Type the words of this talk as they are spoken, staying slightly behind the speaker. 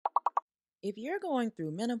If you're going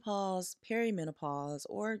through menopause, perimenopause,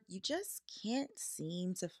 or you just can't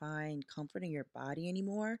seem to find comfort in your body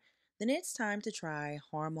anymore, then it's time to try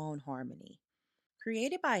Hormone Harmony.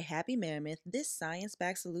 Created by Happy Mammoth, this science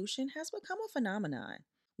backed solution has become a phenomenon.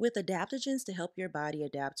 With adaptogens to help your body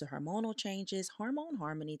adapt to hormonal changes, Hormone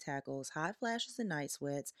Harmony tackles hot flashes and night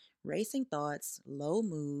sweats, racing thoughts, low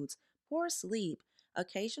moods, poor sleep,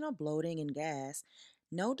 occasional bloating and gas,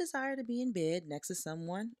 no desire to be in bed next to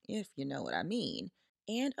someone, if you know what I mean,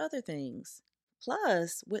 and other things.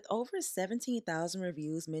 Plus, with over 17,000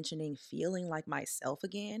 reviews mentioning feeling like myself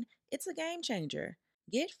again, it's a game changer.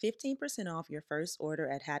 Get 15% off your first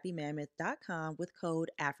order at happymammoth.com with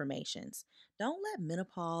code AFFIRMATIONS. Don't let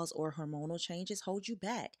menopause or hormonal changes hold you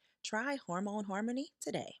back. Try Hormone Harmony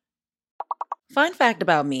today. Fun fact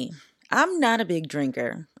about me, I'm not a big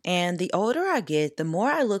drinker, and the older I get, the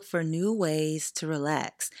more I look for new ways to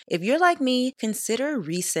relax. If you're like me, consider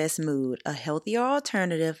Recess Mood, a healthier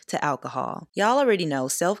alternative to alcohol. Y'all already know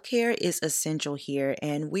self-care is essential here,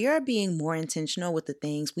 and we are being more intentional with the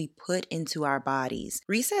things we put into our bodies.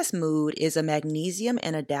 Recess Mood is a magnesium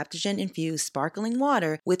and adaptogen-infused sparkling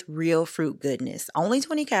water with real fruit goodness, only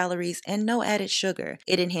 20 calories and no added sugar.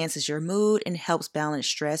 It enhances your mood and helps balance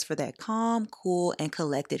stress for that calm, cool, and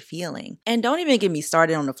collected feeling. And don't even get me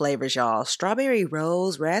started on the flavors, y'all. Strawberry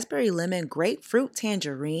rose, raspberry lemon, grapefruit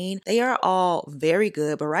tangerine. They are all very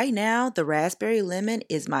good, but right now, the raspberry lemon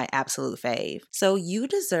is my absolute fave. So you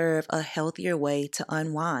deserve a healthier way to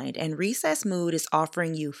unwind, and Recess Mood is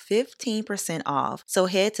offering you 15% off. So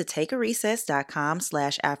head to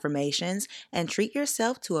takearecess.com/affirmations and treat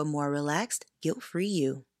yourself to a more relaxed, guilt-free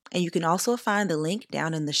you. And you can also find the link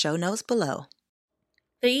down in the show notes below.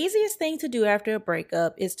 The easiest thing to do after a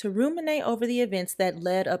breakup is to ruminate over the events that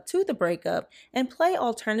led up to the breakup and play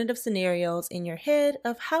alternative scenarios in your head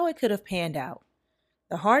of how it could have panned out.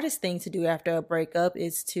 The hardest thing to do after a breakup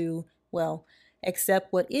is to,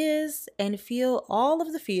 accept what is and feel all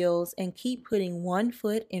of the feels and keep putting one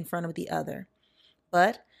foot in front of the other.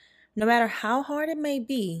 But no matter how hard it may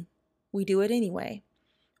be, we do it anyway,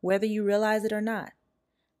 whether you realize it or not.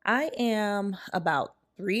 I am about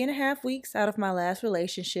 3.5 weeks out of my last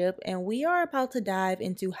relationship, and we are about to dive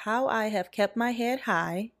into how I have kept my head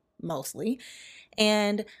high, mostly,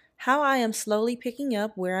 and how I am slowly picking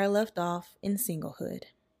up where I left off in singlehood.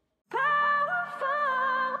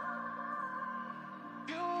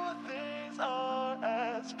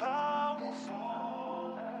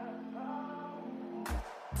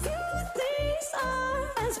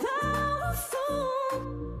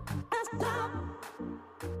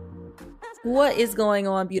 What is going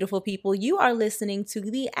on, beautiful people? You are listening to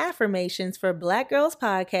the Affirmations for Black Girls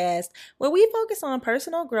podcast, where we focus on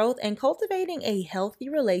personal growth and cultivating a healthy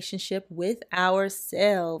relationship with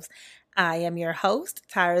ourselves. I am your host,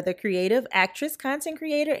 Tyra the Creative, actress, content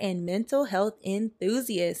creator, and mental health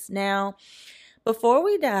enthusiast. Now, before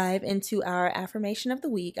we dive into our affirmation of the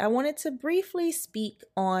week, I wanted to briefly speak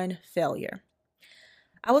on failure.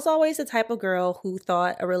 I was always the type of girl who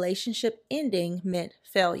thought a relationship ending meant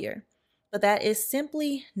failure. But that is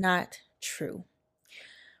simply not true.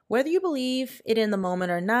 Whether you believe it in the moment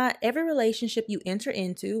or not, every relationship you enter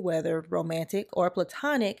into, whether romantic or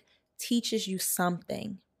platonic, teaches you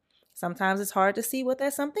something. Sometimes it's hard to see what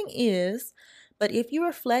that something is, but if you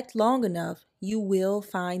reflect long enough, you will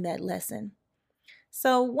find that lesson.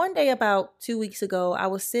 So one day about 2 weeks ago, I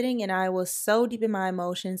was sitting and I was so deep in my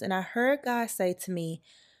emotions, and I heard God say to me,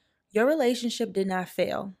 "Your relationship did not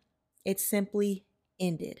fail. It simply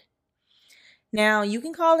ended." Now, you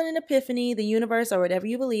can call it an epiphany, the universe, or whatever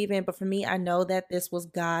you believe in, but for me, I know that this was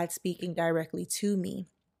God speaking directly to me.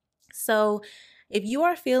 So, if you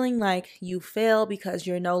are feeling like you failed because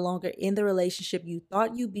you're no longer in the relationship you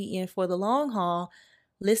thought you'd be in for the long haul,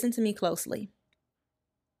 listen to me closely.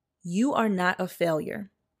 You are not a failure.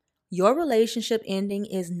 Your relationship ending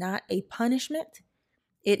is not a punishment.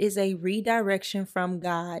 It is a redirection from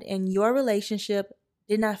God, and your relationship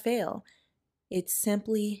did not fail. It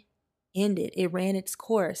simply ended. It ran its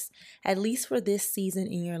course, at least for this season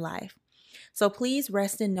in your life. So please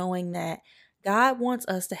rest in knowing that God wants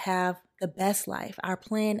us to have the best life, our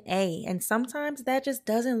plan A. And sometimes that just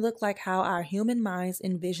doesn't look like how our human minds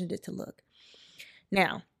envisioned it to look.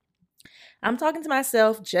 Now, I'm talking to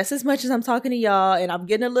myself just as much as I'm talking to y'all, and I'm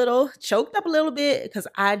getting a little choked up a little bit because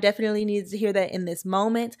I definitely needed to hear that in this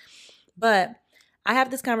moment. But I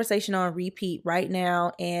have this conversation on repeat right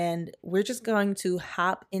now, and we're just going to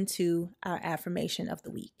hop into our affirmation of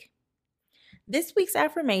the week. This week's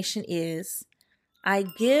affirmation is, I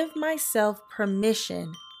give myself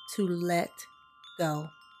permission to let go.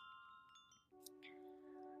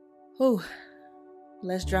 Whew.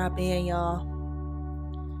 Let's drop in, y'all.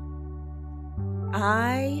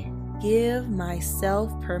 I give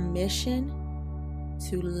myself permission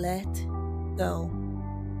to let go.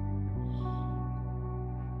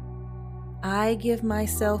 I give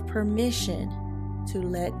myself permission to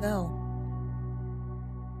let go.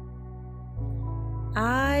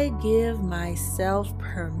 I give myself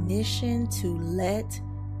permission to let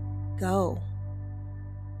go.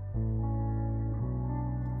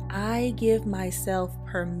 I give myself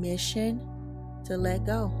permission to let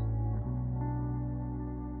go.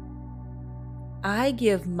 I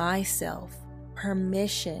give myself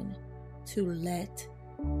permission to let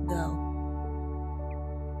go.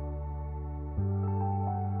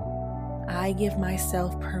 I give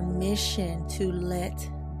myself permission to let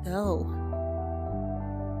go.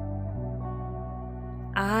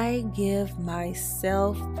 I give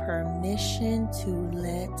myself permission to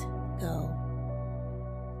let go.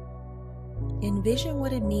 Envision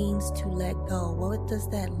what it means to let go. What does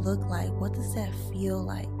that look like? What does that feel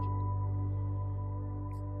like?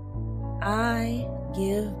 I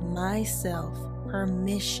give myself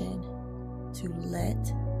permission to let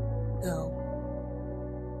go.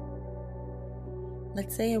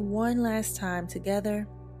 Let's say it one last time together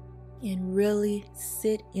and really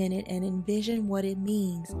sit in it and envision what it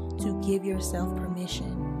means to give yourself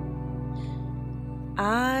permission.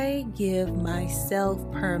 I give myself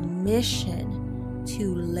permission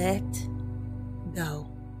to let go.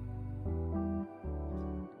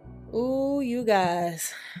 Ooh, you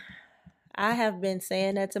guys, I have been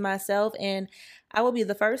saying that to myself, and I will be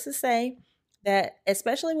the first to say that,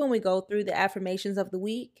 especially when we go through the affirmations of the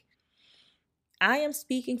week, I am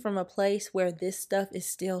speaking from a place where this stuff is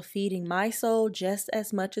still feeding my soul just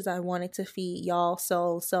as much as I want it to feed y'all's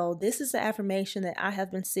soul. So this is the affirmation that I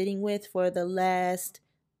have been sitting with for the last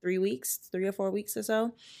 3 or 4 weeks or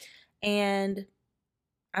so. And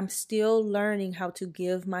I'm still learning how to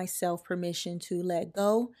give myself permission to let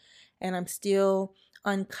go. And I'm still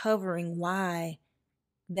uncovering why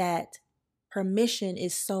that permission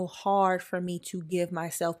is so hard for me to give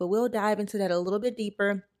myself. But we'll dive into that a little bit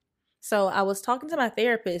deeper. So I was talking to my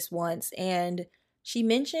therapist once, and she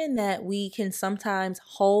mentioned that we can sometimes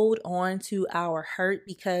hold on to our hurt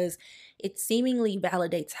because it seemingly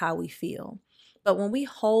validates how we feel. But when we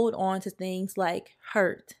hold on to things like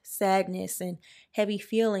hurt, sadness, and heavy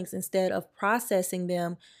feelings instead of processing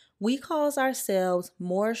them, we cause ourselves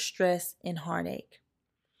more stress and heartache.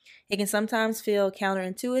 It can sometimes feel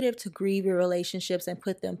counterintuitive to grieve your relationships and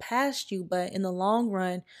put them past you, but in the long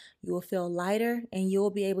run, you will feel lighter and you will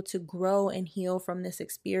be able to grow and heal from this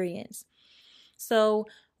experience. So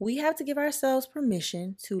we have to give ourselves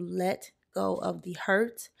permission to let go of the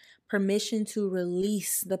hurt, permission to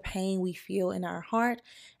release the pain we feel in our heart,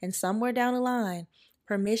 and somewhere down the line,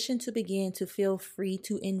 permission to begin to feel free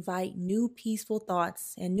to invite new peaceful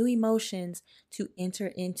thoughts and new emotions to enter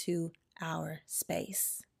into our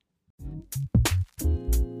space.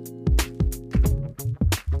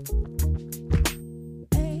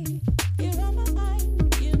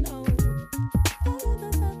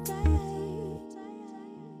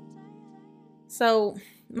 So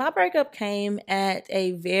my breakup came at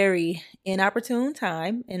a very inopportune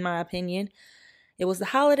time, in my opinion. It was the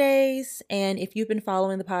holidays, and if you've been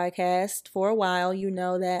following the podcast for a while, you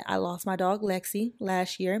know that I lost my dog Lexi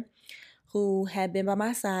last year, who had been by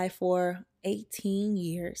my side for 18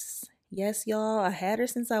 years. Yes, y'all, I had her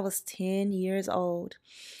since I was 10 years old.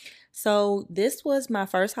 So this was my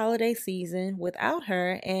first holiday season without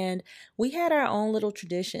her, and we had our own little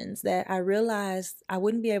traditions that I realized I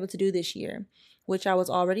wouldn't be able to do this year, which I was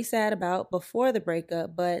already sad about before the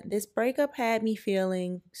breakup, but this breakup had me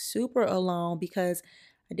feeling super alone because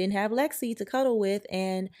I didn't have Lexi to cuddle with,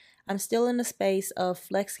 and I'm still in the space of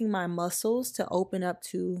flexing my muscles to open up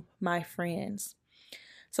to my friends.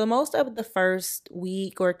 So most of the first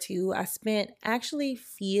week or two, I spent actually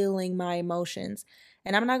feeling my emotions.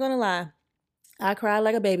 And I'm not going to lie, I cried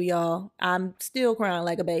like a baby, y'all. I'm still crying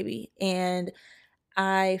like a baby. And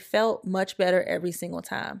I felt much better every single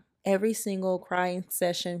time. Every single crying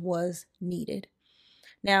session was needed.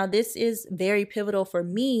 Now, this is very pivotal for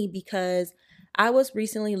me because I was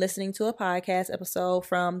recently listening to a podcast episode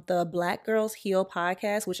from the Black Girls Heal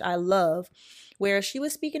podcast, which I love, where she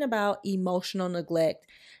was speaking about emotional neglect.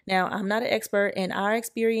 Now, I'm not an expert, and our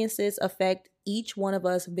experiences affect each one of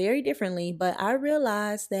us very differently, but I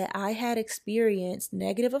realized that I had experienced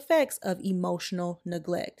negative effects of emotional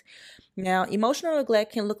neglect. Now, emotional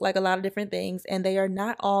neglect can look like a lot of different things, and they are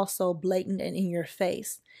not all so blatant and in your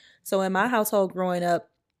face. So in my household growing up,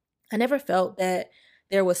 I never felt that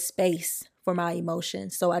there was space for my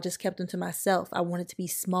emotions. So I just kept them to myself. I wanted to be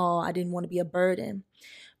small. I didn't want to be a burden.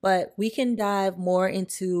 But we can dive more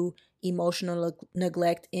into emotional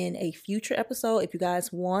neglect in a future episode if you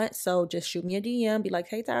guys want. So just shoot me a DM, be like,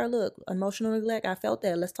 hey, Tyra, look, emotional neglect, I felt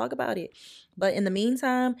that. Let's talk about it. But in the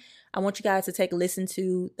meantime, I want you guys to take a listen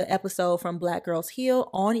to the episode from Black Girls Heal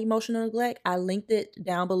on emotional neglect. I linked it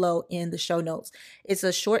down below in the show notes. It's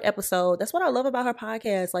a short episode. That's what I love about her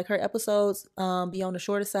podcast. Like, her episodes be on the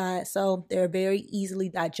shorter side, so they're very easily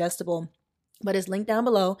digestible. But it's linked down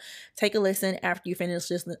below. Take a listen after you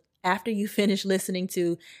finish listening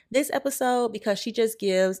to this episode, because she just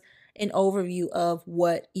gives an overview of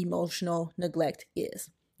what emotional neglect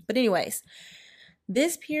is. But anyways,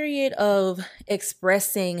 this period of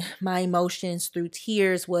expressing my emotions through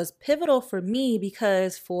tears was pivotal for me,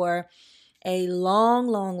 because for a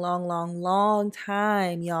long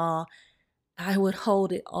time, y'all, I would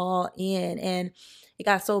hold it all in. And it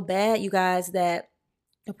got so bad, you guys, that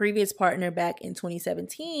a previous partner back in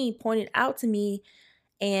 2017 pointed out to me,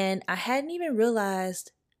 and I hadn't even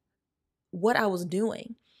realized what I was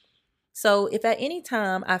doing. So if at any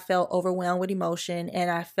time I felt overwhelmed with emotion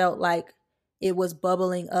and I felt like it was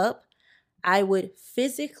bubbling up, I would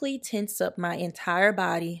physically tense up my entire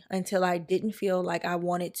body until I didn't feel like I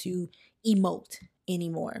wanted to emote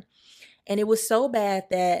anymore. And it was so bad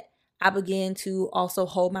that I began to also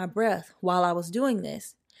hold my breath while I was doing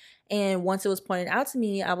this. And once it was pointed out to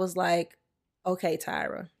me, I was like, okay,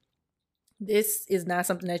 Tyra, this is not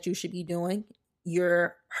something that you should be doing.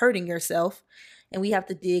 You're hurting yourself, and we have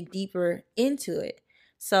to dig deeper into it.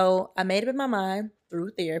 So I made up in my mind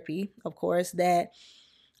through therapy, of course, that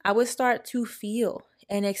I would start to feel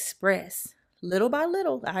and express little by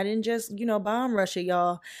little. I didn't just, bomb rush it,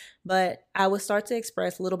 y'all, but I would start to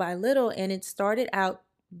express little by little. And it started out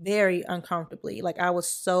very uncomfortably. Like, I was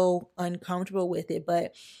so uncomfortable with it,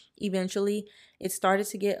 but eventually it started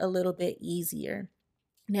to get a little bit easier.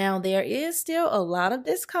 Now, there is still a lot of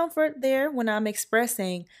discomfort there when I'm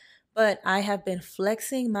expressing, but I have been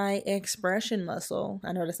flexing my expression muscle.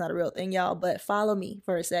 I know that's not a real thing, y'all, but follow me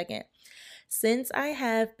for a second. Since I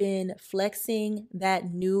have been flexing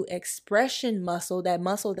that new expression muscle, that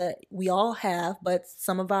muscle that we all have, but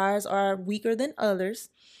some of ours are weaker than others,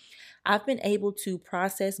 I've been able to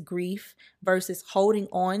process grief versus holding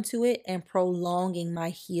on to it and prolonging my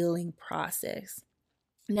healing process.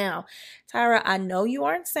 Now, Tyra, I know you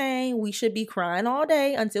aren't saying we should be crying all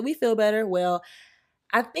day until we feel better. Well,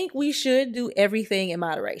 I think we should do everything in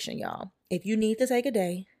moderation, y'all. If you need to take a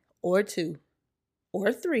day or 2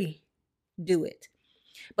 or 3, do it.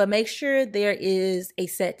 But make sure there is a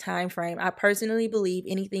set time frame. I personally believe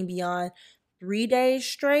anything beyond 3 days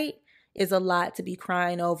straight is a lot to be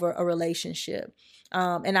crying over a relationship.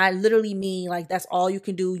 And I literally mean, like, that's all you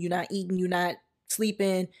can do. You're not eating, you're not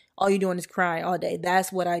sleeping. All you're doing is crying all day.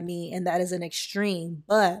 That's what I mean. And that is an extreme,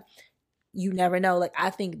 but you never know. Like, I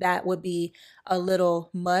think that would be a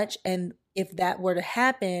little much. And if that were to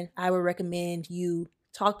happen, I would recommend you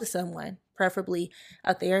talk to someone, preferably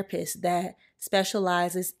a therapist that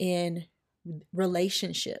specializes in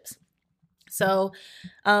relationships. So,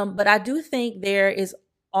 but I do think there is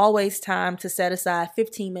always time to set aside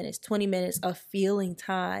 15 minutes, 20 minutes of feeling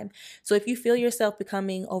time. So if you feel yourself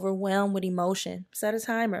becoming overwhelmed with emotion, set a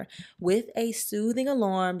timer with a soothing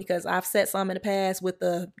alarm, because I've set some in the past with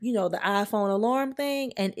the iPhone alarm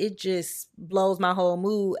thing, and it just blows my whole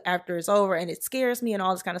mood after it's over, and it scares me and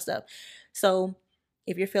all this kind of stuff. So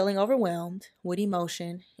if you're feeling overwhelmed with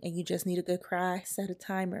emotion and you just need a good cry, set a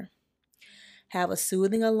timer. Have a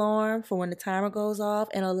soothing alarm for when the timer goes off,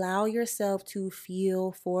 and allow yourself to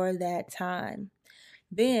feel for that time.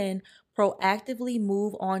 Then proactively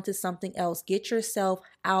move on to something else. Get yourself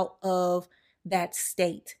out of that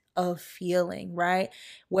state of feeling, right?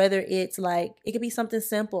 Whether it's like, it could be something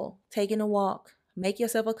simple, taking a walk, make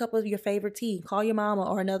yourself a cup of your favorite tea, call your mama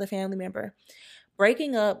or another family member.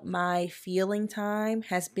 Breaking up my feeling time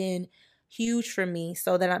has been huge for me,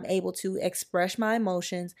 so that I'm able to express my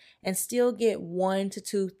emotions and still get 1 to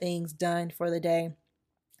 2 things done for the day.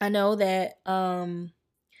 I know that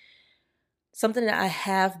something that I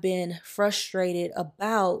have been frustrated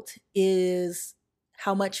about is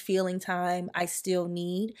how much feeling time I still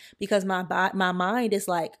need, because my mind is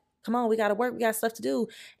like, come on, we got to work, we got stuff to do,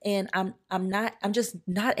 and I'm just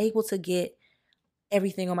not able to get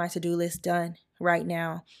everything on my to-do list done right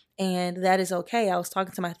now. And that is okay. I was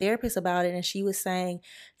talking to my therapist about it, and she was saying,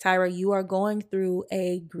 Tyra, you are going through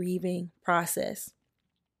a grieving process.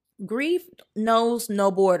 Grief knows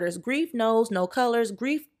no borders. Grief knows no colors.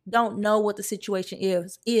 Grief don't know what the situation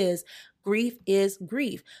is grief is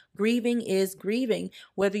grief. Grieving is grieving.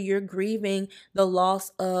 Whether you're grieving the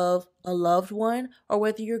loss of a loved one or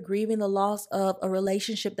whether you're grieving the loss of a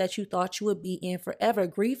relationship that you thought you would be in forever,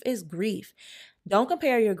 grief is grief. Don't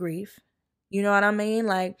compare your grief. You know what I mean?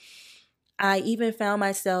 Like, I even found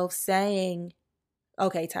myself saying,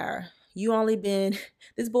 okay, Tyra,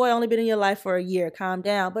 this boy only been in your life for a year. Calm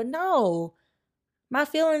down. But no, my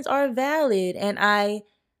feelings are valid, and I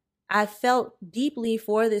felt deeply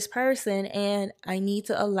for this person, and I need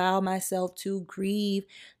to allow myself to grieve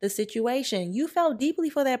the situation. You felt deeply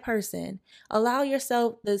for that person. Allow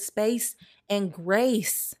yourself the space and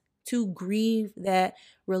grace to grieve that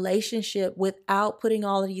relationship without putting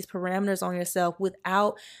all of these parameters on yourself,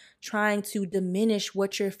 without trying to diminish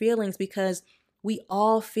what you're feeling, because we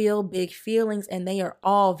all feel big feelings and they are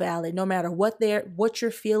all valid. No matter what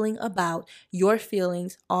you're feeling about, your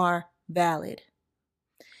feelings are valid.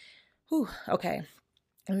 Whew, okay,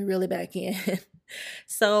 let me reel it back in.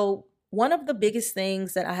 So one of the biggest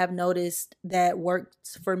things that I have noticed that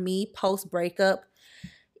works for me post breakup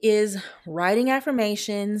is writing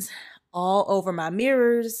affirmations all over my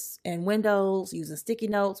mirrors and windows, using sticky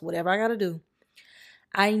notes, whatever I got to do.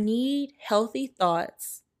 I need healthy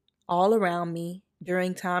thoughts all around me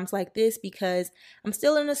during times like this because I'm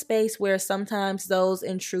still in a space where sometimes those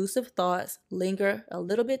intrusive thoughts linger a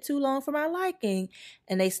little bit too long for my liking,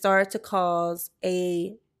 and they start to cause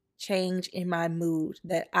a change in my mood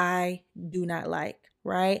that I do not like,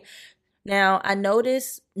 right? Now,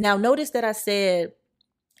 notice that I said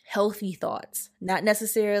healthy thoughts, not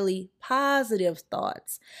necessarily positive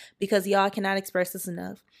thoughts, because y'all cannot express this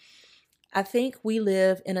enough. I think we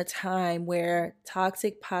live in a time where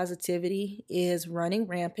toxic positivity is running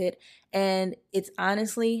rampant, and it's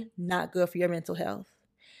honestly not good for your mental health.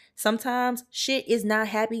 Sometimes shit is not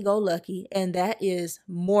happy-go-lucky, and that is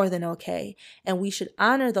more than okay. And we should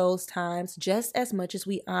honor those times just as much as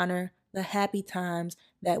we honor the happy times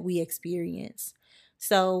that we experience.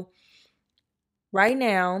 So right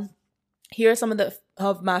now, here are some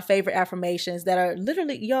of my favorite affirmations that are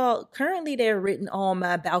literally, y'all, currently they're written on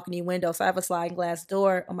my balcony window. So I have a sliding glass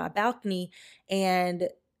door on my balcony. And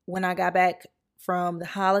when I got back from the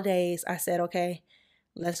holidays, I said, okay,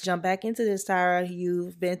 let's jump back into this, Tyra.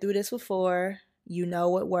 You've been through this before. You know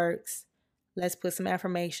what works. Let's put some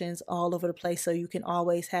affirmations all over the place so you can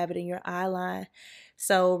always have it in your eye line.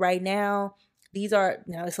 So right now, it's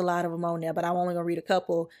a lot of them on there, but I'm only going to read a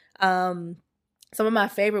couple. Some of my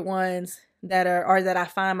favorite ones that I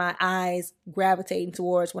find my eyes gravitating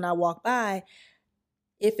towards when I walk by.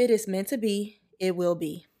 If it is meant to be, it will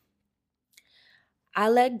be. I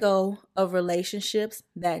let go of relationships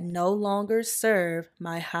that no longer serve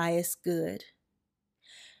my highest good.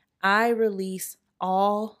 I release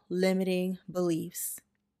all limiting beliefs.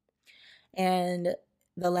 And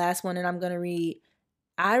the last one that I'm going to read,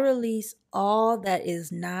 I release all that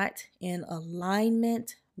is not in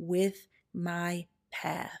alignment with my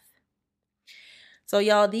path. So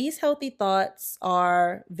y'all, these healthy thoughts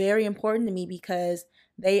are very important to me because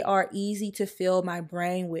they are easy to fill my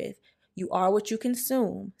brain with. You are what you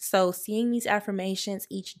consume. So seeing these affirmations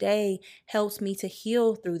each day helps me to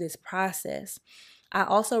heal through this process. I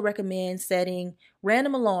also recommend setting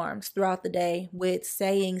random alarms throughout the day with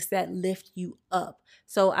sayings that lift you up.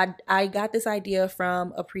 So I got this idea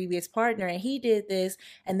from a previous partner, and he did this,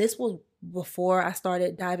 and this was before I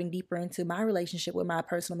started diving deeper into my relationship with my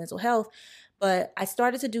personal mental health. But I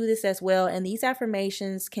started to do this as well, and these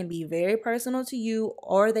affirmations can be very personal to you,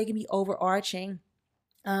 or they can be overarching.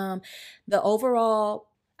 The overall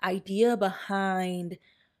idea behind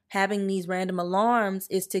having these random alarms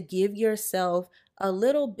is to give yourself a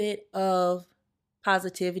little bit of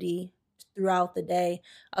positivity throughout the day,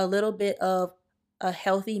 a little bit of a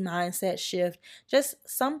healthy mindset shift, just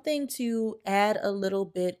something to add a little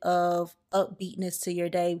bit of upbeatness to your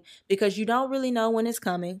day because you don't really know when it's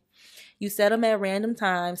coming. You set them at random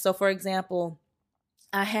times. So for example,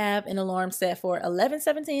 I have an alarm set for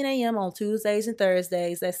 11:17 a.m. on Tuesdays and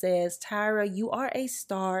Thursdays that says, Tyra, you are a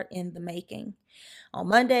star in the making. On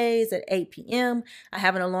Mondays at 8 p.m., I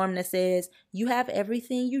have an alarm that says, you have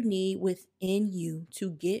everything you need within you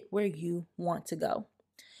to get where you want to go.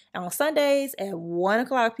 And on Sundays at 1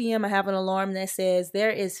 o'clock p.m., I have an alarm that says, there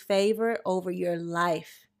is favor over your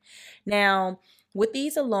life. Now, with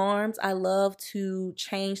these alarms, I love to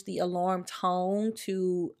change the alarm tone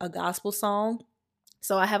to a gospel song.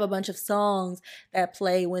 So I have a bunch of songs that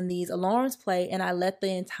play when these alarms play, and I let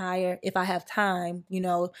if I have time,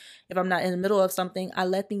 if I'm not in the middle of something, I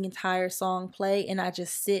let the entire song play and I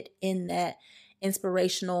just sit in that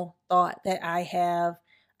inspirational thought that I have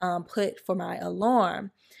put for my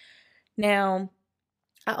alarm. Now,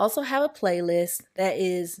 I also have a playlist that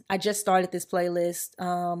is, I just started this playlist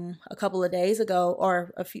a couple of days ago,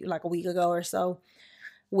 or like a week ago or so,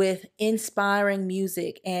 with inspiring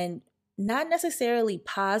music, and not necessarily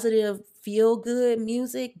positive feel good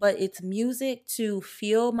music, but it's music to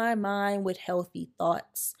fill my mind with healthy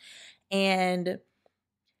thoughts. And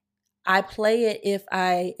I play it if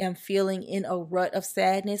I am feeling in a rut of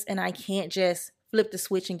sadness and I can't just flip the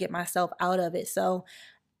switch and get myself out of it. So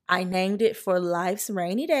I named it For Life's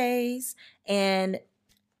Rainy Days. And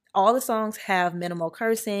all the songs have minimal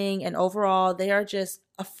cursing, and overall, they are just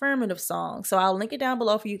affirmative songs. So I'll link it down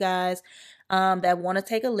below for you guys that want to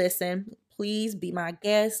take a listen. Please be my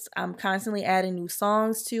guest. I'm constantly adding new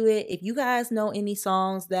songs to it. If you guys know any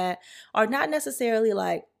songs that are not necessarily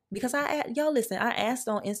like, because y'all listen, I asked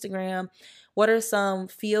on Instagram, what are some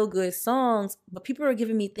feel good songs? But people are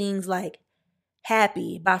giving me things like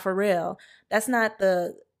Happy by Pharrell. That's not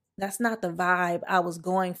the vibe I was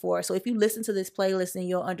going for. So if you listen to this playlist, then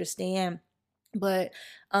you'll understand. But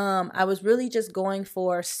I was really just going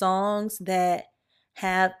for songs that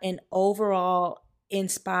have an overall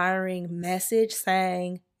inspiring message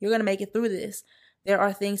saying you're going to make it through this. There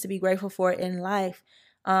are things to be grateful for in life.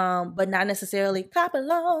 But not necessarily clap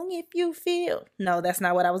along if you feel. No, that's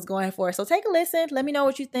not what I was going for. So take a listen. Let me know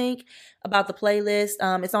what you think about the playlist.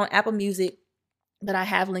 It's on Apple Music, but I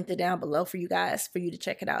have linked it down below for you guys for you to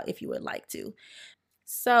check it out if you would like to.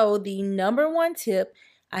 So the number one tip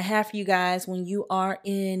I have for you guys when you are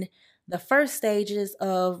in the first stages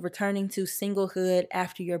of returning to singlehood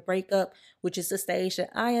after your breakup, which is the stage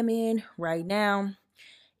that I am in right now,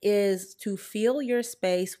 is to fill your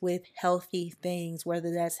space with healthy things,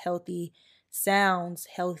 whether that's healthy sounds,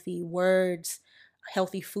 healthy words,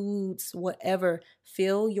 healthy foods, whatever.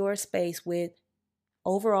 Fill your space with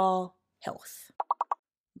overall health.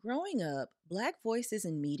 Growing up, Black voices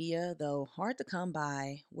in media, though hard to come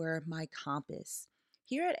by, were my compass.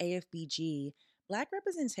 Here at AFBG, Black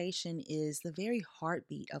representation is the very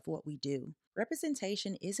heartbeat of what we do.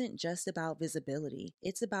 Representation isn't just about visibility,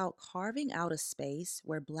 it's about carving out a space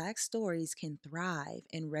where Black stories can thrive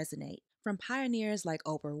and resonate. From pioneers like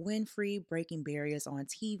Oprah Winfrey breaking barriers on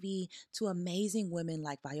TV to amazing women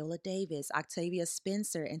like Viola Davis, Octavia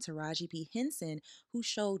Spencer, and Taraji P. Henson, who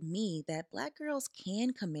showed me that Black girls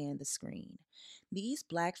can command the screen. These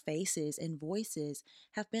Black faces and voices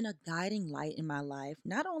have been a guiding light in my life,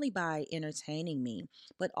 not only by entertaining me,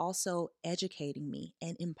 but also educating me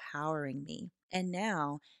and empowering me. And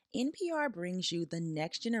now, NPR brings you the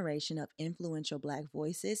next generation of influential Black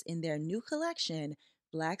voices in their new collection,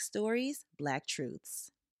 Black Stories, Black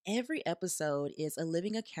Truths. Every episode is a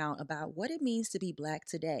living account about what it means to be Black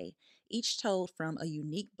today, each told from a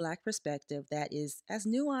unique Black perspective that is as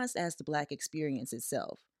nuanced as the Black experience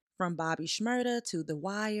itself. From Bobby Shmurda to The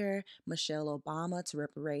Wire, Michelle Obama to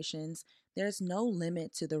reparations, there's no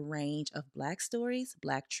limit to the range of Black stories,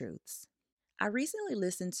 Black truths. I recently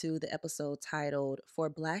listened to the episode titled For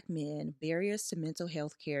Black Men, Barriers to Mental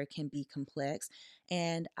Health Care Can Be Complex,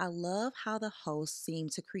 and I love how the host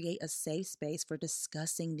seemed to create a safe space for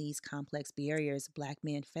discussing these complex barriers Black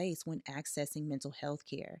men face when accessing mental health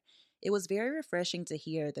care. It was very refreshing to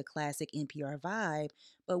hear the classic NPR vibe,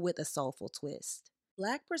 but with a soulful twist.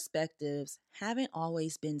 Black perspectives haven't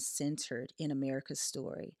always been centered in America's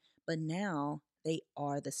story, but now they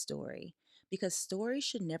are the story. Because stories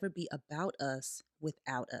should never be about us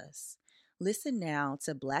without us. Listen now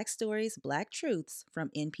to Black Stories, Black Truths from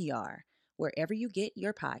NPR, wherever you get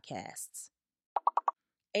your podcasts.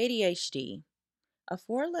 ADHD, a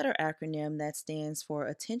four-letter acronym that stands for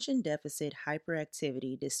Attention Deficit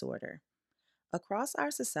Hyperactivity Disorder. Across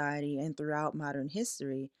our society and throughout modern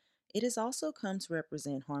history, it has also come to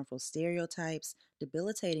represent harmful stereotypes,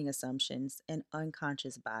 debilitating assumptions, and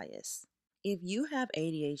unconscious bias. If you have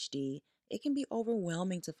ADHD, it can be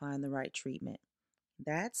overwhelming to find the right treatment.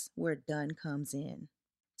 That's where Done comes in.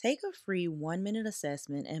 Take a free 1-minute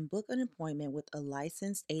assessment and book an appointment with a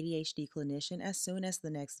licensed ADHD clinician as soon as the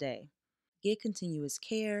next day. Get continuous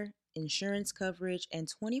care, insurance coverage, and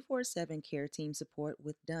 24/7 care team support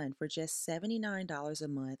with Done for just $79 a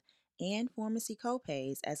month and pharmacy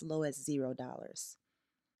copays as low as $0.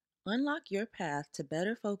 Unlock your path to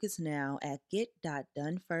better focus now at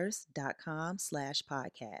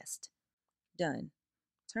get.donefirst.com/podcast. Done.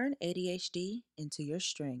 Turn ADHD into your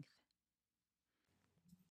strength.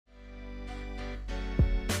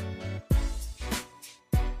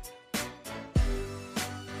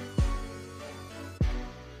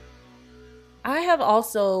 I have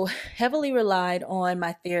also heavily relied on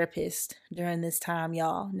my therapist during this time,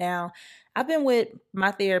 y'all. Now, I've been with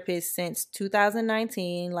my therapist since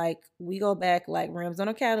 2019. Like, we go back like rims on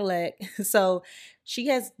a Cadillac. So she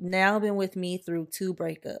has now been with me through 2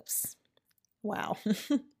 breakups. Wow.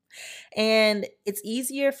 And it's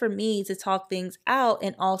easier for me to talk things out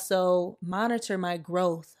and also monitor my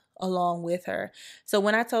growth along with her. So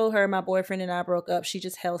when I told her my boyfriend and I broke up, she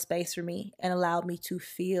just held space for me and allowed me to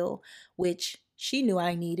feel, which she knew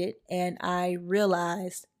I needed. And I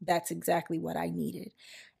realized that's exactly what I needed.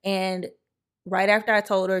 And right after I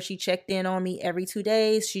told her, she checked in on me every 2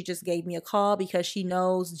 days. She just gave me a call because she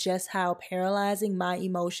knows just how paralyzing my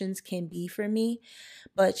emotions can be for me.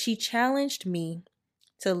 But she challenged me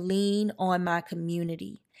to lean on my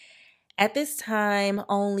community. At this time,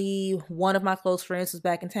 only one of my close friends was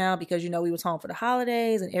back in town because, we was home for the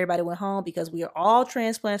holidays and everybody went home because we are all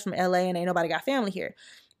transplants from LA and ain't nobody got family here.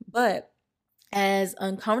 But as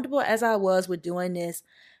uncomfortable as I was with doing this,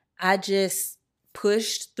 I just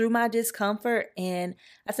pushed through my discomfort and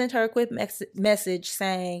I sent her a quick message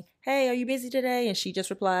saying, "Hey, are you busy today?" And she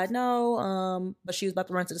just replied, "No, but she was about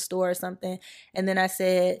to run to the store or something." And then I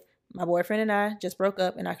said, "My boyfriend and I just broke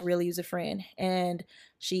up and I could really use a friend." And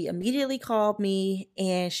she immediately called me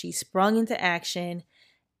and she sprung into action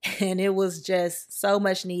and it was just so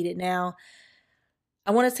much needed. Now,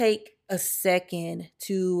 I want to take a second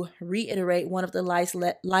to reiterate one of the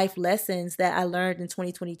life lessons that I learned in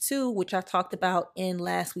 2022, which I talked about in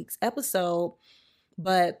last week's episode.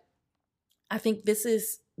 But I think this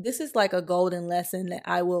is like a golden lesson that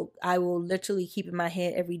I will literally keep in my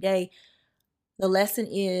head every day. The lesson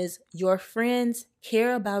is your friends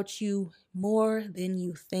care about you more than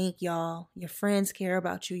you think, y'all. Your friends care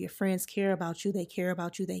about you. Your friends care about you. They care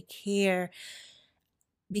about you. They care.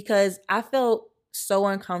 Because I felt so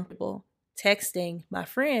uncomfortable texting my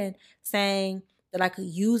friend saying that I could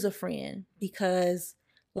use a friend because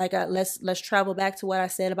let's travel back to what I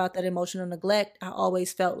said about that emotional neglect. I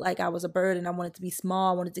always felt like I was a burden. I wanted to be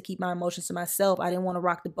small. I wanted to keep my emotions to myself. I didn't want to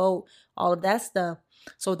rock the boat, all of that stuff.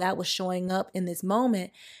 So that was showing up in this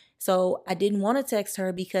moment. So I didn't want to text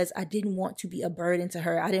her because I didn't want to be a burden to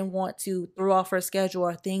her. I didn't want to throw off her schedule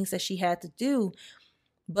or things that she had to do.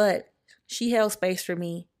 But she held space for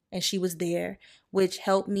me and she was there, which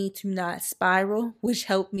helped me to not spiral, which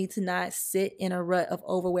helped me to not sit in a rut of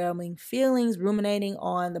overwhelming feelings, ruminating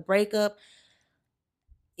on the breakup.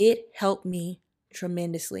 It helped me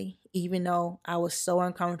tremendously, even though I was so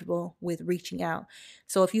uncomfortable with reaching out.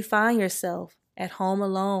 So if you find yourself at home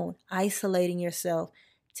alone, isolating yourself,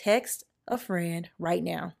 text a friend right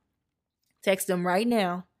now. Text them right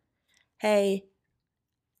now. "Hey,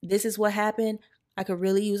 this is what happened. I could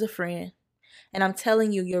really use a friend." And I'm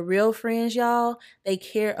telling you, your real friends, y'all, they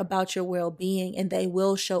care about your well-being and they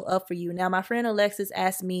will show up for you. Now, my friend Alexis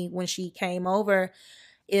asked me when she came over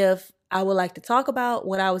if I would like to talk about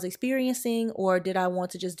what I was experiencing or did I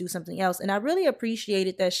want to just do something else. And I really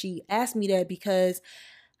appreciated that she asked me that because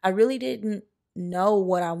I really didn't know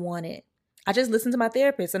what I wanted. I just listened to my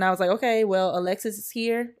therapist and I was like, okay, well, Alexis is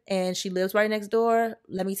here and she lives right next door.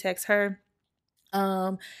 Let me text her.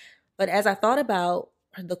 But as I thought about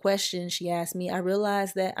the question she asked me, I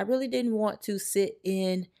realized that I really didn't want to sit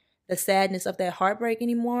in the sadness of that heartbreak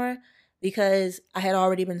anymore because I had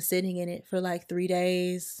already been sitting in it for like 3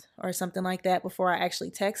 days or something like that before I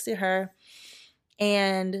actually texted her.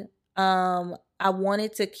 And I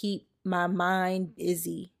wanted to keep my mind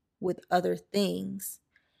busy with other things.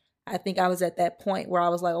 I think I was at that point where I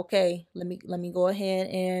was like, okay, let me go ahead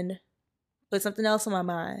and put something else on my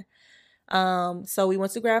mind. So we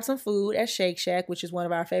went to grab some food at Shake Shack, which is one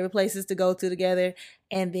of our favorite places to go to together.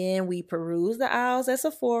 And then we perused the aisles at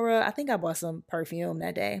Sephora. I think I bought some perfume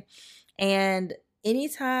that day. And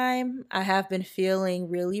anytime I have been feeling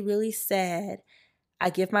really, really sad,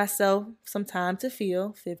 I give myself some time to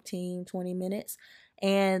feel 15, 20 minutes.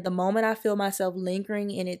 And the moment I feel myself lingering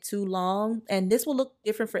in it too long, and this will look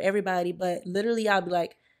different for everybody, but literally I'll be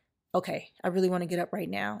like, okay, I really want to get up right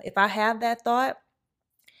now. If I have that thought,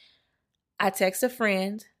 I text a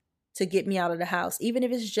friend to get me out of the house, even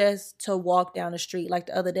if it's just to walk down the street. Like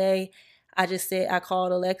the other day, I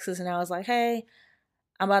called Alexis and I was like, hey,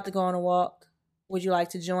 I'm about to go on a walk. Would you like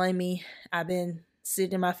to join me? I've been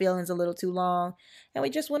sitting in my feelings a little too long. And we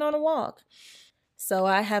just went on a walk. So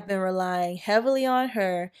I have been relying heavily on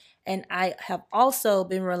her. And I have also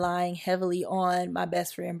been relying heavily on my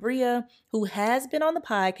best friend, Bria, who has been on the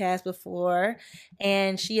podcast before.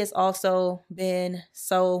 And she has also been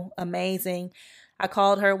so amazing. I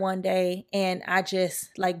called her one day and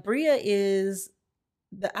Bria is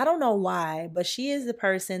I don't know why, but she is the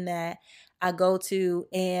person that I go to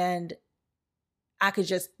and I could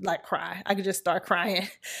just like cry. I could just start crying.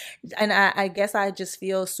 And I guess I just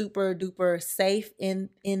feel super duper safe in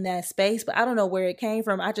that space, but I don't know where it came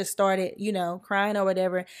from. I just started, crying or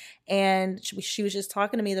whatever. And she was just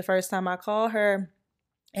talking to me the first time I called her.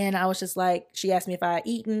 And I was just like, she asked me if I had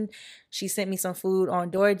eaten. She sent me some food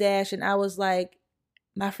on DoorDash. And I was like,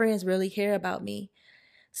 my friends really care about me.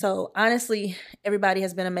 So honestly, everybody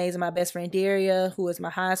has been amazing. My best friend Daria, who is my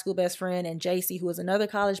high school best friend, and JC, who is another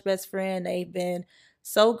college best friend. They've been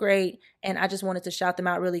so great. And I just wanted to shout them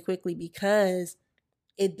out really quickly because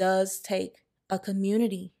it does take a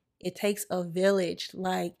community. It takes a village.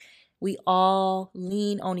 Like, we all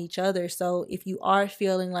lean on each other. So if you are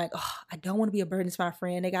feeling like, oh, I don't want to be a burden to my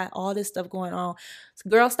friend, they got all this stuff going on. So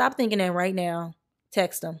girl, stop thinking that right now.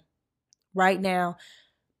 Text them right now.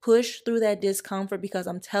 Push through that discomfort, because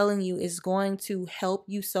I'm telling you, it's going to help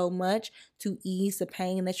you so much to ease the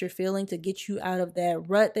pain that you're feeling, to get you out of that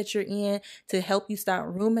rut that you're in, to help you stop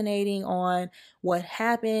ruminating on what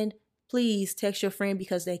happened. Please text your friend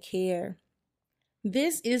because they care.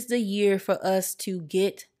 This is the year for us to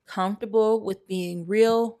get comfortable with being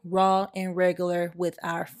real, raw, and regular with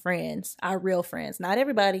our friends, our real friends. Not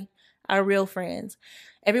everybody, our real friends.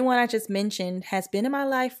 Everyone I just mentioned has been in my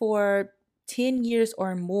life for 10 years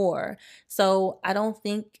or more. So I don't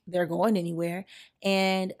think they're going anywhere.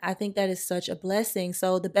 And I think that is such a blessing.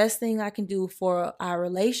 So the best thing I can do for our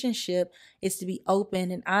relationship is to be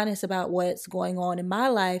open and honest about what's going on in my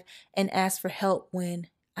life and ask for help when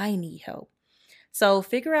I need help. So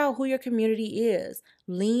figure out who your community is.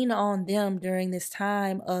 Lean on them during this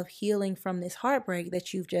time of healing from this heartbreak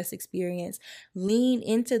that you've just experienced. Lean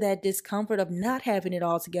into that discomfort of not having it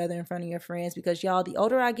all together in front of your friends, because y'all, the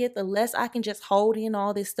older I get, the less I can just hold in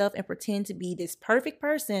all this stuff and pretend to be this perfect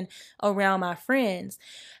person around my friends.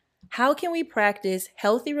 How can we practice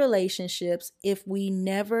healthy relationships if we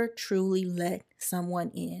never truly let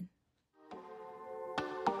someone in?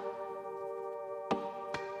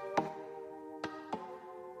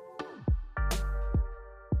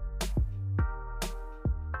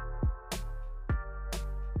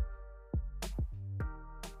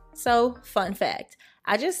 So, fun fact,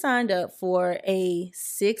 I just signed up for a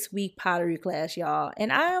 6-week pottery class, y'all,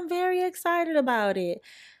 and I am very excited about it.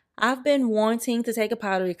 I've been wanting to take a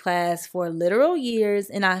pottery class for literal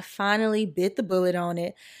years, and I finally bit the bullet on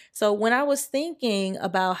it. So when I was thinking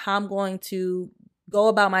about how I'm going to go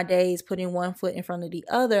about my days, putting one foot in front of the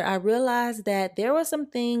other, I realized that there were some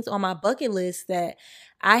things on my bucket list that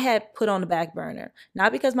I had put on the back burner.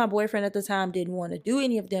 Not because my boyfriend at the time didn't want to do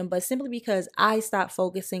any of them, but simply because I stopped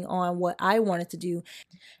focusing on what I wanted to do.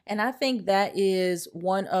 And I think that is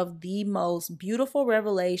one of the most beautiful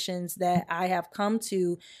revelations that I have come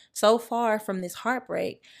to so far from this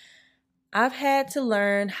heartbreak. I've had to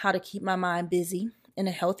learn how to keep my mind busy in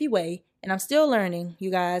a healthy way. And I'm still learning,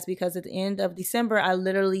 you guys, because at the end of December, I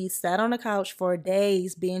literally sat on the couch for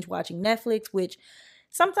days binge watching Netflix, which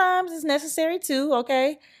sometimes is necessary too,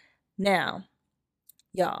 okay? Now,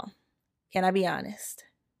 y'all, can I be honest?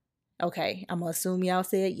 Okay, I'm going to assume y'all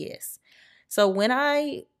said yes. So when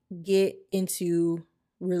I get into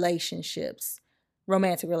relationships,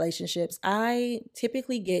 romantic relationships, I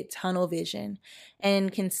typically get tunnel vision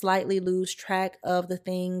and can slightly lose track of the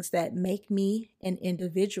things that make me an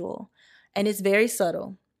individual. And it's very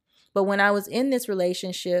subtle. But when I was in this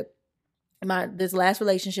relationship, this last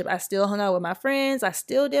relationship, I still hung out with my friends. I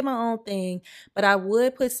still did my own thing, but I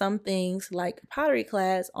would put some things like pottery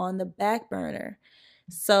class on the back burner.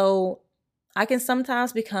 So I can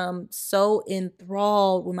sometimes become so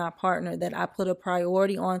enthralled with my partner that I put a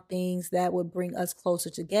priority on things that would bring us closer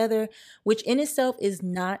together, which in itself is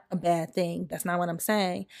not a bad thing. That's not what I'm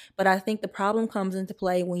saying. But I think the problem comes into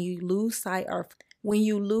play when you lose sight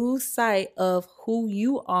of who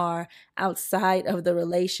you are outside of the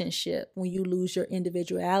relationship, when you lose your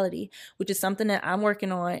individuality, which is something that I'm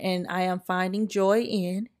working on and I am finding joy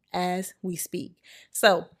in as we speak.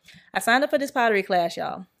 So I signed up for this pottery class,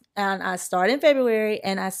 y'all. And I started in February,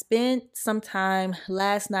 and I spent some time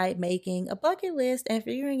last night making a bucket list and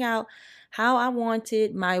figuring out how I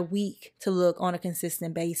wanted my week to look on a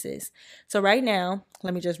consistent basis. So right now,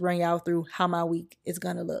 let me just run y'all through how my week is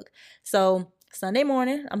going to look. So Sunday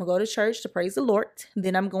morning, I'm going to go to church to praise the Lord.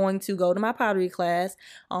 Then I'm going to go to my pottery class.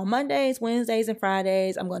 On Mondays, Wednesdays, and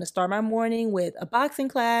Fridays, I'm going to start my morning with a boxing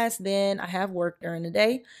class. Then I have work during the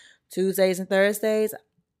day. Tuesdays and Thursdays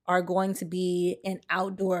are going to be an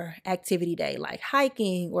outdoor activity day, like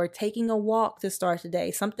hiking or taking a walk to start the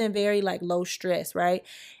day, something very like low stress, right?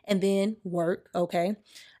 And then work, okay?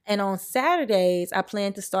 And on Saturdays, I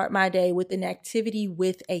plan to start my day with an activity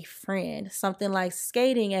with a friend, something like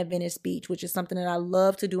skating at Venice Beach, which is something that I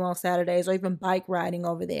love to do on Saturdays, or even bike riding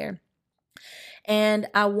over there. And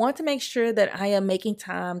I want to make sure that I am making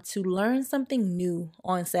time to learn something new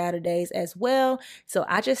on Saturdays as well. So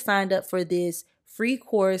I just signed up for this free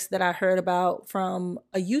course that I heard about from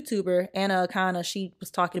a YouTuber, Anna Akana. She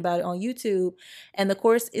was talking about it on YouTube. And the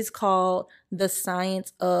course is called The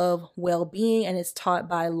Science of Well-Being, and it's taught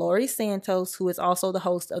by Laurie Santos, who is also the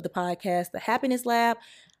host of the podcast, The Happiness Lab.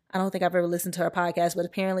 I don't think I've ever listened to her podcast, but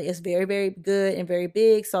apparently it's very, very good and very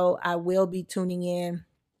big. So I will be tuning in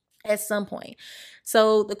at some point.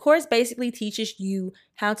 So the course basically teaches you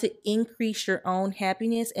how to increase your own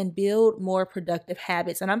happiness and build more productive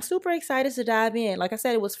habits. And I'm super excited to dive in. Like I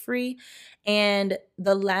said, it was free. And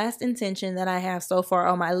the last intention that I have so far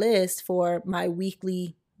on my list for my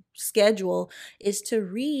weekly schedule is to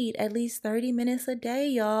read at least 30 minutes a day,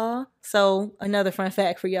 y'all. So another fun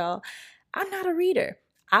fact for y'all, I'm not a reader.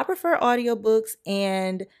 I prefer audiobooks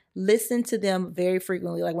and listen to them very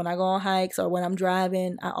frequently. Like when I go on hikes or when I'm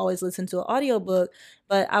driving, I always listen to an audiobook.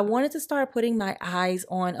 But I wanted to start putting my eyes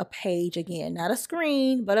on a page again, not a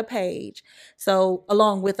screen, but a page. So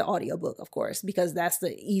along with the audiobook, of course, because that's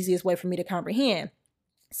the easiest way for me to comprehend.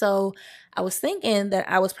 So I was thinking that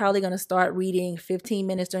I was probably going to start reading 15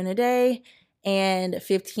 minutes during the day and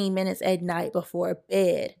 15 minutes at night before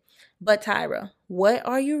bed. But Tyra, what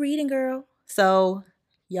are you reading, girl? So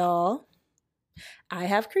y'all, I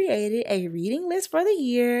have created a reading list for the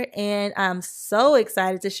year, and I'm so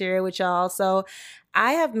excited to share it with y'all. So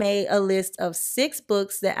I have made a list of 6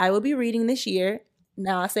 books that I will be reading this year.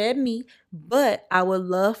 Now I said me, but I would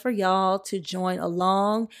love for y'all to join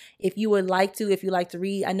along if you would like to, if you like to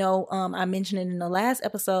read. I know I mentioned it in the last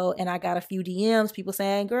episode, and I got a few DMs, people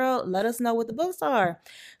saying, girl, let us know what the books are.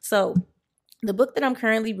 So the book that I'm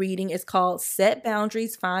currently reading is called Set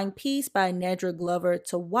Boundaries, Find Peace by Nedra Glover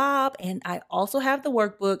Tawwab, and I also have the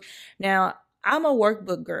workbook. Now, I'm a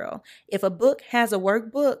workbook girl. If a book has a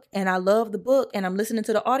workbook and I love the book and I'm listening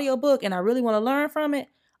to the audiobook and I really want to learn from it,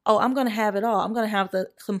 I'm going to have it all. I'm going to have the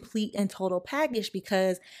complete and total package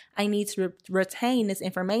because I need to retain this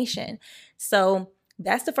information. So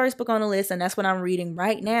that's the first book on the list, and that's what I'm reading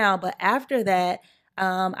right now. But after that,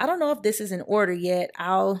 I don't know if this is in order yet.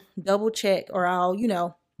 I'll double check, or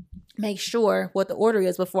I'll, make sure what the order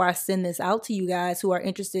is before I send this out to you guys who are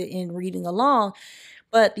interested in reading along.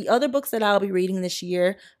 But the other books that I'll be reading this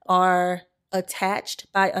year are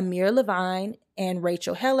Attached by Amir Levine and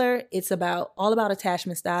Rachel Heller. It's all about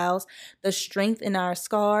attachment styles. The Strength in Our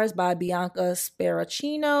Scars by Bianca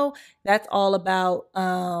Sparacino. That's all about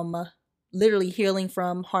literally healing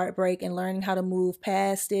from heartbreak and learning how to move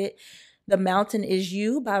past it. The Mountain Is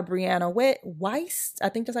You by Brianna Weiss. I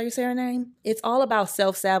think that's how you say her name. It's all about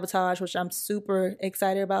self-sabotage, which I'm super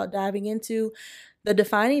excited about diving into. The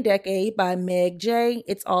Defining Decade by Meg J.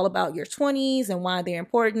 It's all about your 20s and why they're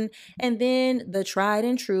important. And then The Tried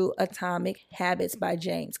and True Atomic Habits by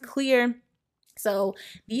James Clear. So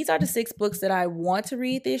these are the 6 books that I want to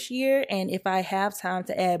read this year. And if I have time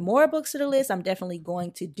to add more books to the list, I'm definitely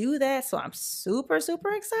going to do that. So I'm super,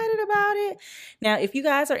 super excited about it. Now, if you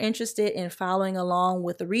guys are interested in following along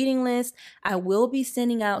with the reading list, I will be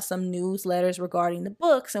sending out some newsletters regarding the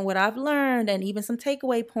books and what I've learned, and even some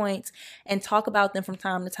takeaway points, and talk about them from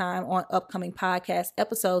time to time on upcoming podcast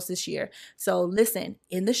episodes this year. So listen,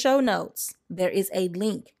 in the show notes, there is a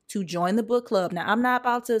link to join the book club. Now, I'm not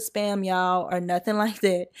about to spam y'all or nothing like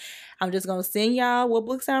that. I'm just going to send y'all what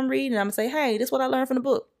books I'm reading. I'm going to say, hey, this is what I learned from the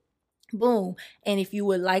book. Boom. And if you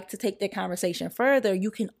would like to take that conversation further,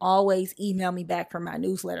 you can always email me back from my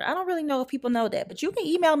newsletter. I don't really know if people know that, but you can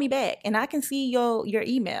email me back and I can see your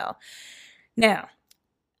email. Now,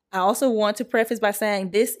 I also want to preface by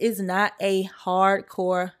saying this is not a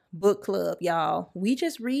hardcore book club, y'all. We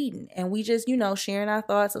just reading and we just, sharing our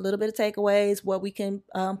thoughts, a little bit of takeaways, what we can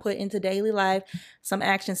put into daily life, some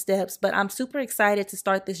action steps. But I'm super excited to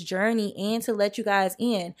start this journey and to let you guys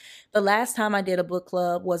in. The last time I did a book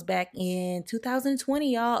club was back in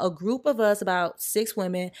 2020, y'all. A group of us, about 6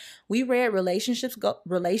 women, we read Relationship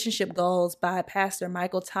Goals by Pastor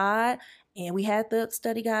Michael Todd. And we had the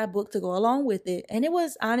study guide book to go along with it. And it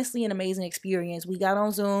was honestly an amazing experience. We got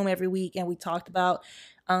on Zoom every week and we talked about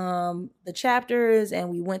the chapters and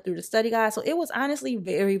we went through the study guide. So it was honestly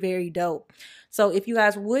very, very dope. So if you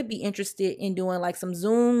guys would be interested in doing like some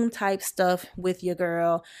Zoom type stuff with your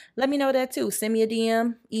girl, let me know that too. Send me a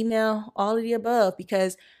DM, email, all of the above,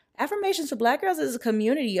 because Affirmations for Black Girls is a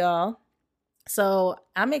community, y'all. So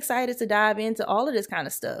I'm excited to dive into all of this kind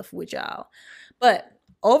of stuff with y'all. But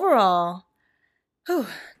overall, Whew.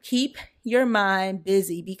 Keep your mind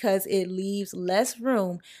busy because it leaves less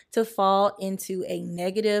room to fall into a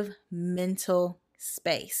negative mental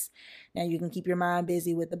space. Now, you can keep your mind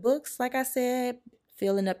busy with the books, like I said,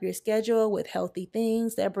 filling up your schedule with healthy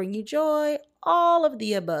things that bring you joy, all of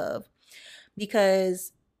the above.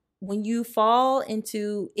 Because when you fall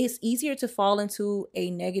into, it's easier to fall into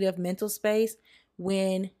a negative mental space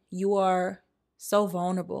when you are so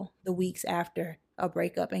vulnerable the weeks after a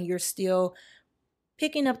breakup and you're still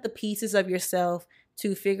picking up the pieces of yourself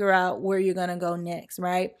to figure out where you're going to go next,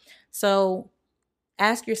 right? So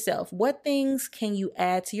ask yourself, what things can you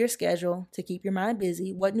add to your schedule to keep your mind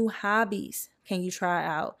busy? What new hobbies can you try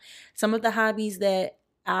out? Some of the hobbies that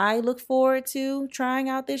I look forward to trying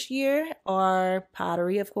out this year are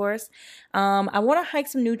pottery, of course. I want to hike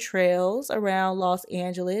some new trails around Los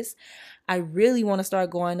Angeles. I really want to start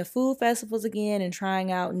going to food festivals again and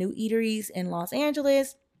trying out new eateries in Los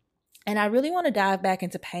Angeles. And I really want to dive back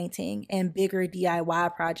into painting and bigger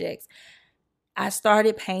DIY projects. I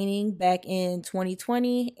started painting back in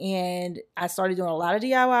 2020 and I started doing a lot of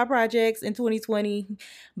DIY projects in 2020,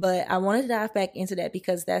 but I wanted to dive back into that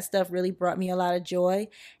because that stuff really brought me a lot of joy.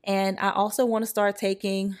 And I also want to start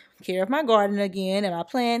taking care of my garden again and my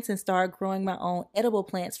plants and start growing my own edible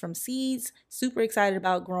plants from seeds. Super excited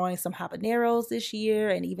about growing some habaneros this year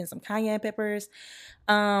and even some cayenne peppers.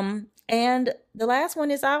 And the last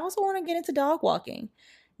one is I also want to get into dog walking.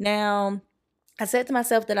 Now, I said to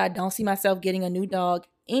myself that I don't see myself getting a new dog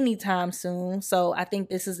anytime soon. So I think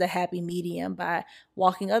this is the happy medium by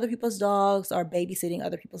walking other people's dogs or babysitting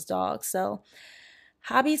other people's dogs. So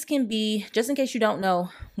hobbies can be, just in case you don't know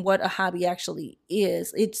what a hobby actually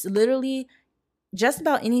is, it's literally just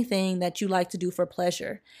about anything that you like to do for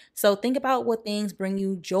pleasure. So think about what things bring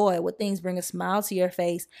you joy, what things bring a smile to your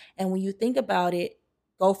face. And when you think about it,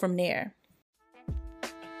 go from there.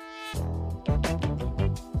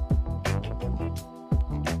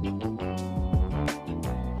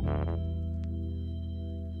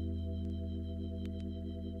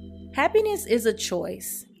 Happiness is a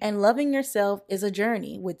choice, and loving yourself is a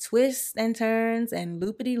journey with twists and turns and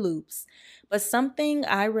loopity loops. But something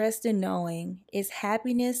I rest in knowing is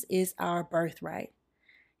happiness is our birthright.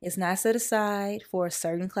 It's not set aside for a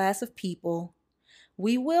certain class of people.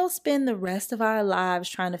 We will spend the rest of our lives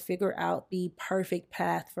trying to figure out the perfect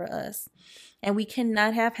path for us. And we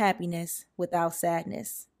cannot have happiness without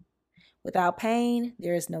sadness. Without pain,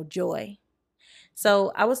 there is no joy.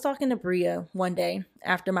 So I was talking to Bria one day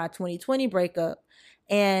after my 2020 breakup,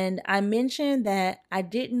 and I mentioned that I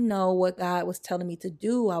didn't know what God was telling me to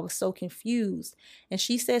do. I was so confused. And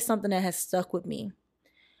she said something that has stuck with me.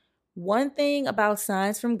 One thing about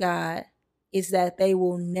signs from God is that they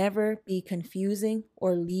will never be confusing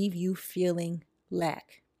or leave you feeling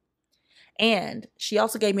lack. And she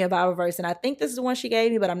also gave me a Bible verse, and I think this is the one she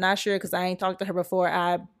gave me, but I'm not sure because I ain't talked to her before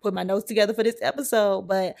I put my notes together for this episode.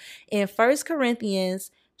 But in 1 Corinthians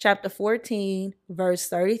chapter 14, verse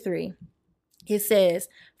 33, it says,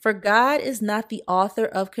 "For God is not the author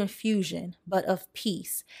of confusion, but of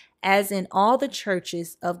peace, as in all the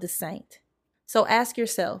churches of the saint." So ask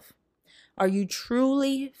yourself, are you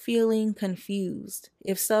truly feeling confused?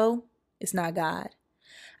 If so, it's not God.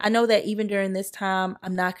 I know that even during this time,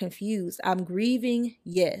 I'm not confused. I'm grieving,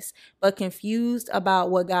 yes, but confused about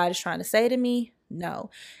what God is trying to say to me? No.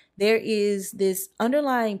 There is this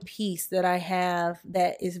underlying peace that I have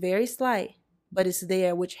that is very slight, but it's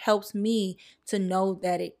there, which helps me to know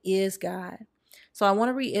that it is God. So I want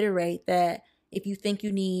to reiterate that if you think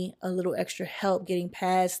you need a little extra help getting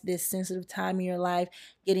past this sensitive time in your life,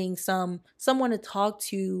 getting someone to talk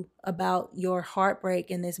to about your heartbreak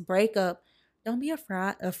and this breakup, don't be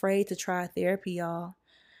afraid to try therapy, y'all.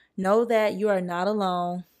 Know that you are not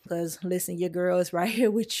alone because, listen, your girl is right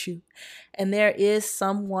here with you. And there is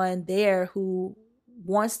someone there who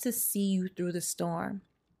wants to see you through the storm.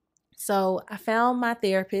 So I found my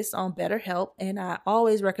therapist on BetterHelp, and I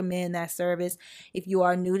always recommend that service. If you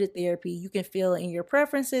are new to therapy, you can fill in your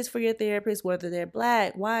preferences for your therapist, whether they're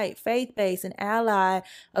Black, white, faith-based, an ally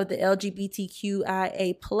of the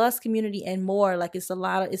LGBTQIA plus community, and more. Like it's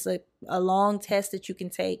a long test that you can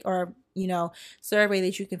take, or survey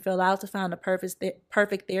that you can fill out to find the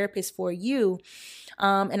perfect therapist for you.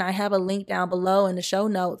 And I have a link down below in the show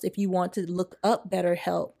notes if you want to look up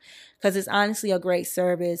BetterHelp, because it's honestly a great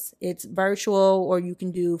service. It's virtual, or you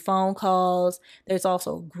can do phone calls. There's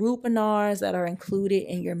also groupinars that are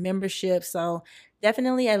included in your membership. So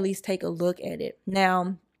definitely at least take a look at it.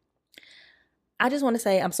 Now, I just want to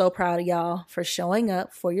say I'm so proud of y'all for showing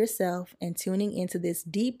up for yourself and tuning into this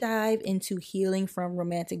deep dive into healing from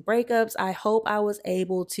romantic breakups. I hope I was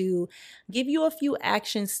able to give you a few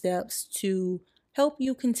action steps to help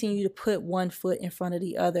you continue to put one foot in front of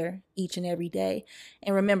the other each and every day.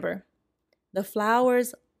 And remember, the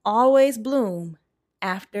flowers always bloom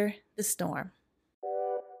after the storm.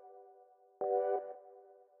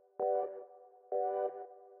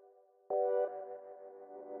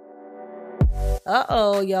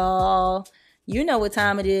 Uh-oh, y'all. You know what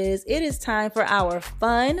time it is. It is time for our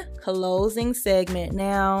fun closing segment.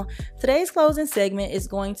 Now, today's closing segment is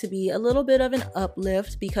going to be a little bit of an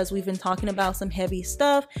uplift because we've been talking about some heavy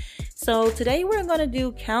stuff. So today we're going to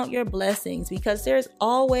do Count Your Blessings because there's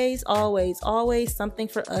always something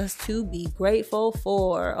for us to be grateful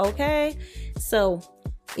for, okay? So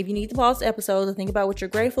if you need to pause the episode to think about what you're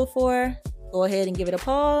grateful for, go ahead and give it a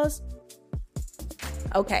pause.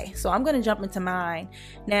 Okay, so I'm going to jump into mine.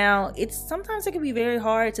 Now, sometimes it can be very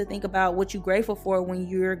hard to think about what you're grateful for when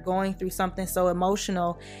you're going through something so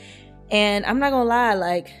emotional. And I'm not going to lie,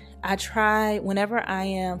 like I try whenever I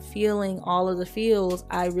am feeling all of the feels,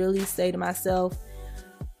 I really say to myself,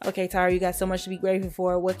 okay, Tyra, you got so much to be grateful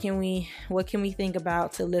for. What can we think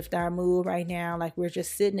about to lift our mood right now? Like we're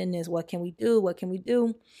just sitting in this. What can we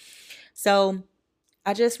do? So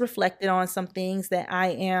I just reflected on some things that I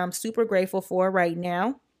am super grateful for right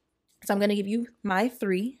now. So I'm going to give you my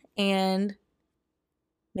 3 and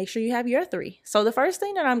make sure you have your 3. So the first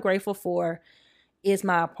thing that I'm grateful for is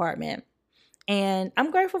my apartment. And I'm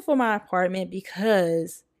grateful for my apartment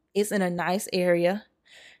because it's in a nice area.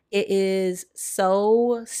 It is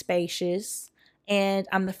so spacious. And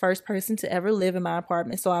I'm the first person to ever live in my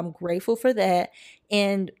apartment. So I'm grateful for that.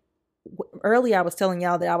 And earlier I was telling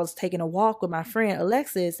y'all that I was taking a walk with my friend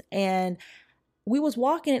Alexis, and we was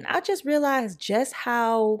walking and I just realized just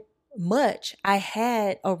how much I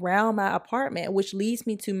had around my apartment, which leads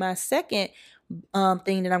me to my second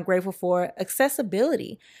thing that I'm grateful for,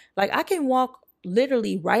 accessibility. Like I can walk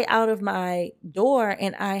literally right out of my door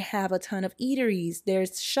and I have a ton of eateries,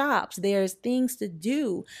 there's shops, there's things to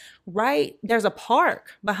do, right? There's a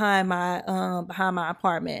park behind my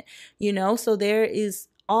apartment, so there is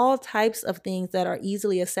all types of things that are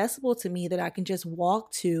easily accessible to me that I can just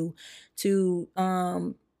walk to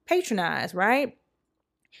patronize, right?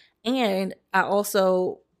 And I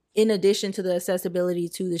also, in addition to the accessibility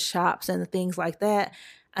to the shops and the things like that,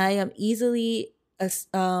 I am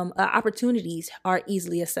opportunities are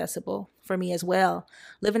easily accessible for me as well.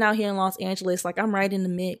 Living out here in Los Angeles, like I'm right in the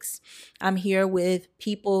mix. I'm here with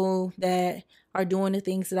people that are doing the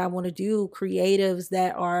things that I want to do, creatives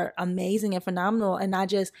that are amazing and phenomenal. And I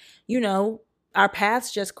just, our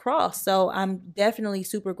paths just cross. So I'm definitely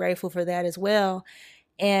super grateful for that as well.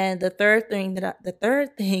 And the third thing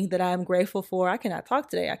that I'm grateful for, I cannot talk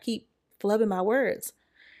today. I keep flubbing my words.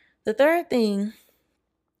 The third thing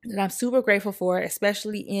that I'm super grateful for,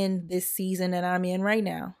 especially in this season that I'm in right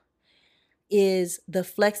now, is the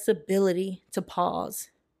flexibility to pause,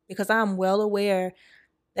 because I'm well aware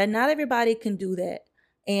that not everybody can do that.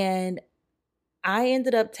 And I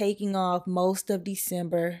ended up taking off most of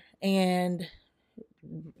December, and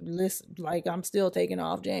I'm still taking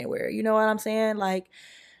off January. You know what I'm saying? Like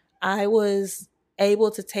I was able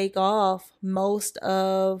to take off most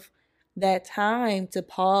of that time to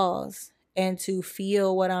pause and to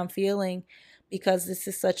feel what I'm feeling, because this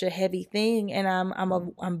is such a heavy thing. And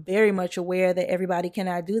I'm very much aware that everybody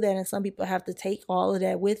cannot do that. And some people have to take all of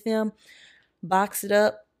that with them, box it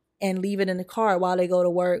up and leave it in the car while they go to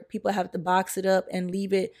work. People have to box it up and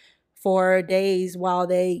leave it for days while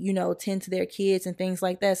they, tend to their kids and things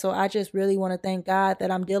like that. So I just really want to thank God that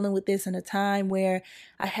I'm dealing with this in a time where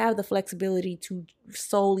I have the flexibility to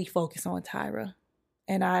solely focus on Tyra.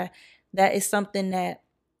 And that is something that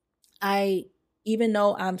even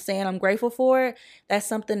though I'm saying I'm grateful for it, that's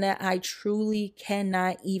something that I truly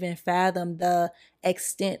cannot even fathom the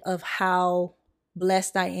extent of how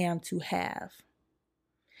blessed I am to have.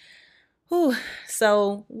 Whew.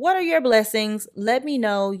 So what are your blessings? Let me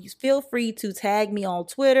know. Feel free to tag me on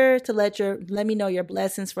Twitter to let me know your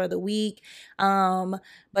blessings for the week. But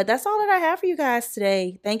that's all that I have for you guys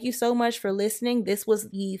today. Thank you so much for listening. This was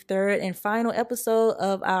the third and final episode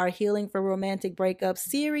of our Healing for Romantic Breakups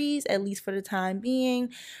series, at least for the time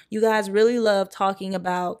being. You guys really love talking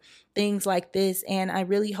about things like this, and I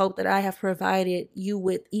really hope that I have provided you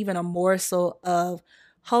with even a morsel of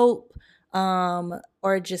hope,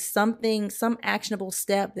 or just some actionable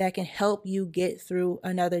step that can help you get through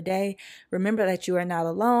another day. Remember that you are not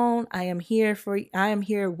alone. I am here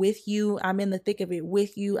with you. I'm in the thick of it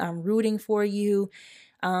with you. I'm rooting for you.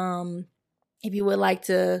 If you would like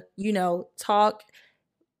to, talk,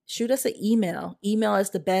 shoot us an email. Email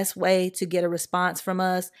is the best way to get a response from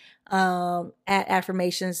us, at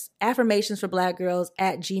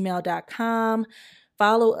affirmationsforblackgirls@gmail.com.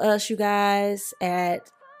 Follow us, you guys,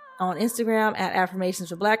 on Instagram at Affirmations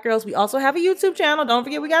for Black Girls. We also have a YouTube channel. Don't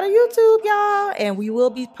forget, we got a YouTube, y'all. And we will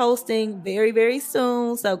be posting very, very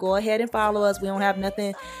soon. So go ahead and follow us. We don't have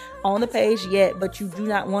nothing on the page yet, but you do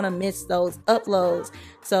not want to miss those uploads.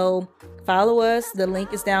 So follow us. The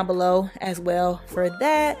link is down below as well for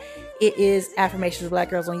that. It is Affirmations for Black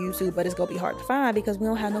Girls on YouTube, but it's going to be hard to find because we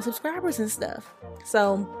don't have no subscribers and stuff.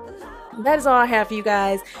 So that is all I have for you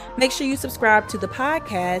guys. Make sure you subscribe to the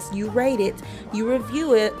podcast, you rate it, you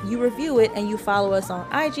review it, and you follow us on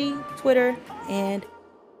IG, Twitter, and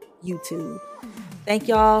YouTube. Thank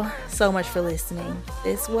y'all so much for listening.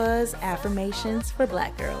 This was Affirmations for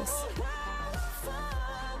Black Girls.